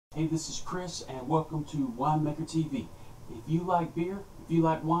Hey, this is Chris, and welcome to Winemaker TV. If you like beer, if you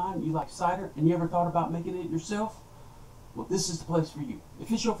like wine, you like cider, and you ever thought about making it yourself, well, this is the place for you.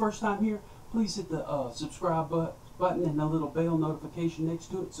 If it's your first time here, please hit the subscribe button and the little bell notification next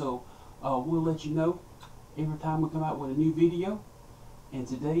to it, so we'll let you know every time we come out with a new video. And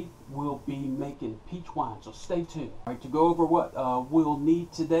today we'll be making peach wine, so stay tuned. All right, to go over what we'll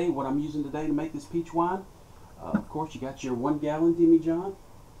need today, what I'm using today to make this peach wine. Of course, you got your 1 gallon demijohn.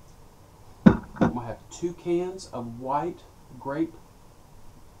 I'm gonna have 2 cans of white grape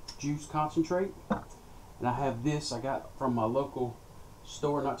juice concentrate, and I have this I got from my local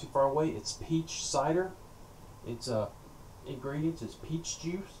store not too far away. It's peach cider. It's ingredients. It's peach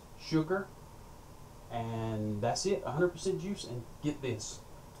juice, sugar, and that's it. 100% juice. And get this.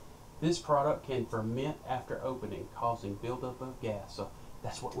 This product can ferment after opening, causing buildup of gas. So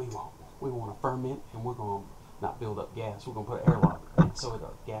that's what we want. We want to ferment, and we're going to not build up gas. We're going to put an airlock in it so the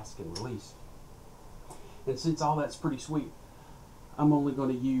gas can release. And since all that's pretty sweet, I'm only going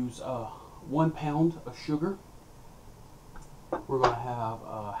to use 1 pound of sugar. We're going to have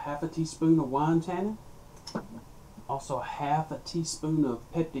half a teaspoon of wine tannin. Also half a teaspoon of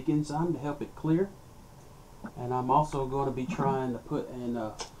peptic enzyme to help it clear. And I'm also going to be trying to put in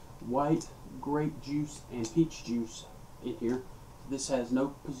white grape juice and peach juice in here. This has no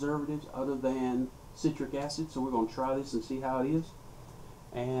preservatives other than citric acid, so we're going to try this and see how it is.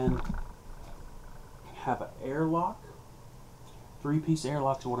 And have an airlock. 3-piece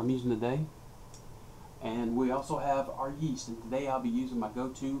airlock is what I'm using today. And we also have our yeast, and today I'll be using my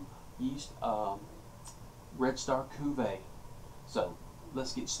go-to yeast, Red Star Cuvee. So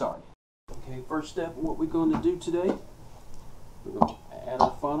let's get started. Okay, first step, what we're going to do today, we're going to add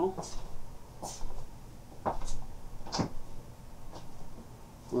our funnel.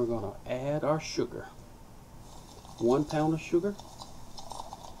 We're going to add our sugar. 1 pound of sugar.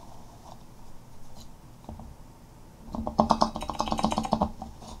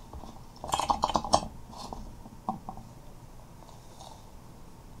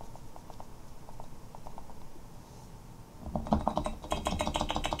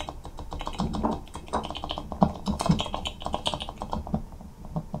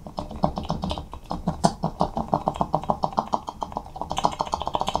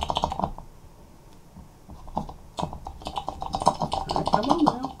 Come on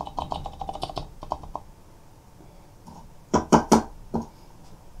now.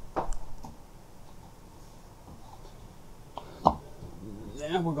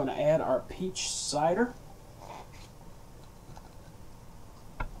 Now we're going to add our peach cider.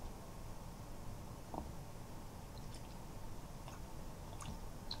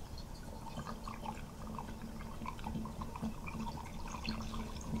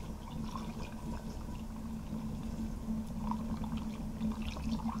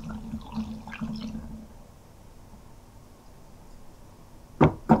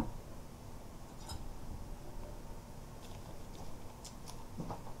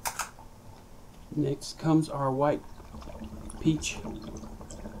 Next comes our white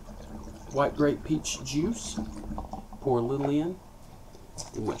grape peach juice. Pour a little in.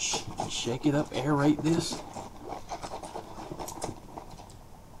 And we'll shake it up, aerate this.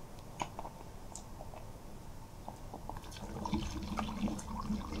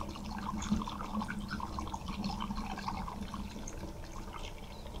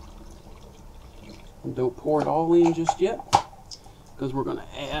 And don't pour it all in just yet, because we're going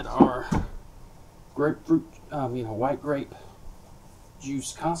to add our white grape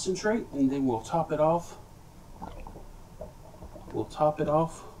juice concentrate, and then we'll top it off. We'll top it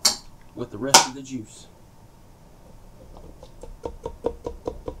off with the rest of the juice.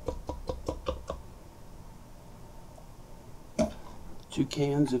 Two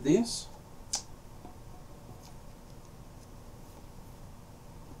cans of this.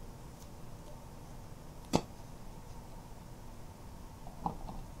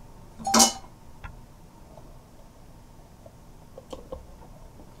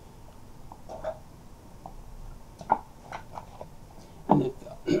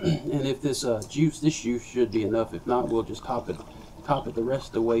 And if this juice should be enough. If not, we'll just top it the rest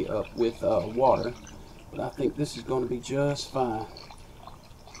of the way up with water. But I think this is going to be just fine.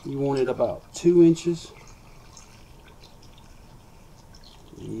 You want it about 2 inches.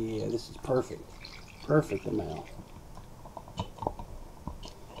 Yeah, this is perfect. Perfect amount.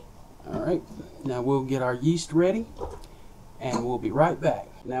 Alright, now we'll get our yeast ready, and we'll be right back.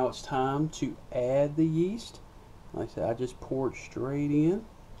 Now it's time to add the yeast. Like I said, I just pour it straight in.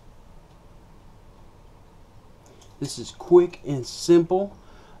 This is quick and simple.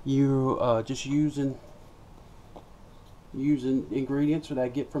 You're just using using ingredients that I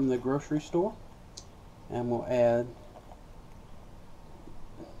get from the grocery store, and we'll add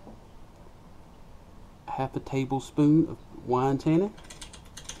half a tablespoon of wine tannin,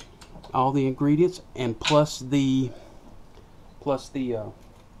 all the ingredients, and plus the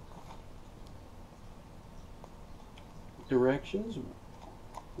directions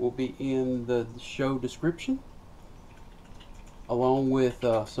will be in the show description, along with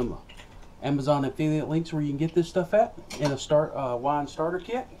some Amazon affiliate links where you can get this stuff at, and a wine starter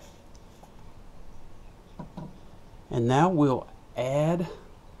kit. And now we'll add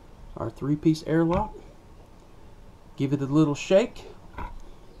our 3-piece airlock, give it a little shake,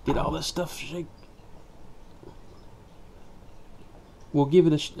 get all this stuff shake. We'll give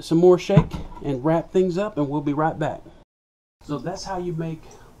it some more shake and wrap things up, and we'll be right back. So that's how you make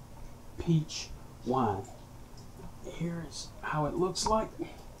peach wine. Here's how it looks like.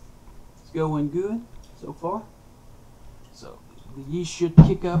 It's going good so far. So the yeast should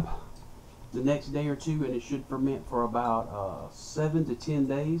kick up the next day or two, and it should ferment for about 7 to 10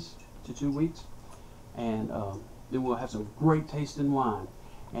 days to 2 weeks, and then we'll have some great tasting wine.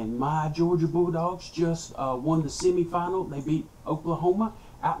 And my Georgia Bulldogs just won the semifinal. They beat Oklahoma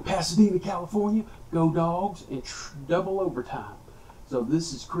out in Pasadena, California. Go Dogs in double overtime. So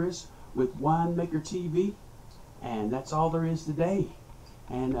this is Chris with Winemaker TV, and that's all there is today.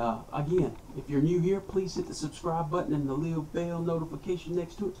 And again, if you're new here, please hit the subscribe button and the little bell notification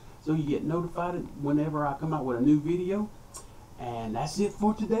next to it so you get notified whenever I come out with a new video. And that's it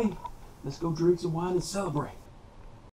for today. Let's go drink some wine and celebrate.